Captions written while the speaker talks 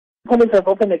Police have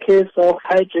opened a case of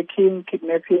hijacking,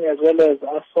 kidnapping, as well as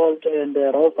assault and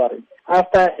robbery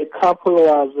after a couple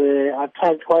was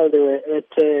attacked while they were at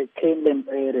Canelands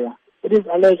area. It is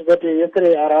alleged that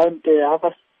yesterday around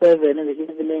 7:30 in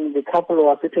the evening, the couple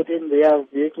was seated in their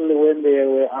vehicle when they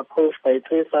were approached by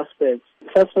three suspects. The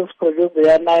suspects produced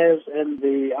their knives and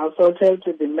they assaulted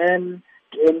the man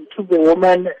and took the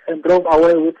woman and drove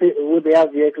away with their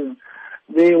vehicle.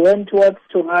 They went towards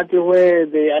Tongaat where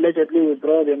they allegedly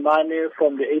withdrew the money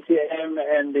from the ATM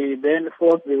and they then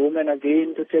forced the woman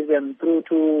again to take them through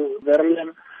to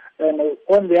Verulam. And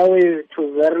on their way to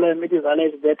Verulam, it is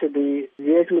alleged that the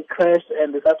vehicle crashed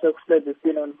and the suspects fled the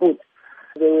scene on foot.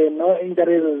 There were no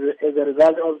injuries as a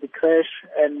result of the crash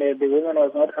and the woman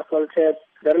was not assaulted.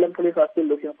 Verulam police are still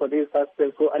looking for these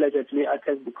suspects who allegedly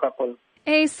attacked the couple.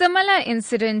 A similar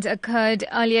incident occurred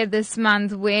earlier this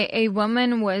month where a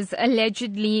woman was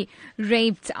allegedly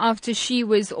raped after she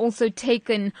was also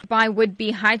taken by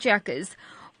would-be hijackers.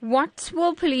 What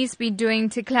will police be doing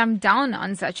to clamp down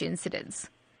on such incidents?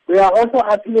 We are also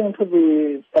appealing to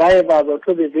the drivers or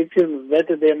to the victims that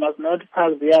they must not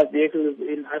park their vehicles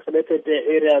in isolated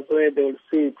areas where they will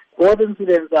sit. Both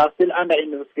incidents are still under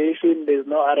investigation. There is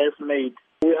no arrest made.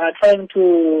 We are trying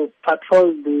to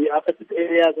patrol the affected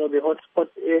areas or the hotspot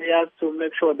areas to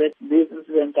make sure that these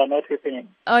incidents are not happening.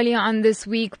 Earlier on this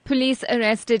week, police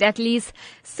arrested at least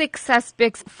 6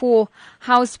 suspects for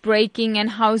housebreaking and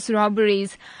house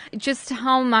robberies. Just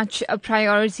how much a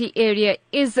priority area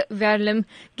is Verulam,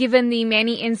 given the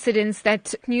many incidents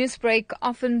that Newsbreak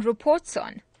often reports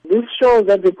on? This shows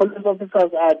that the police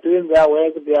officers are doing their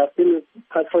work. They are still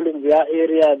patrolling their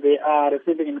area. They are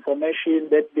receiving information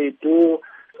that they do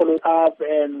follow up,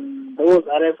 and those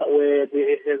arrests were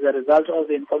as a result of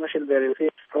the information they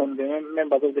received from the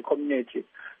members of the community.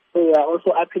 So we are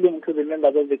also appealing to the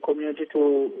members of the community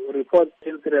to report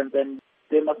incidents, and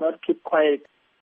they must not keep quiet.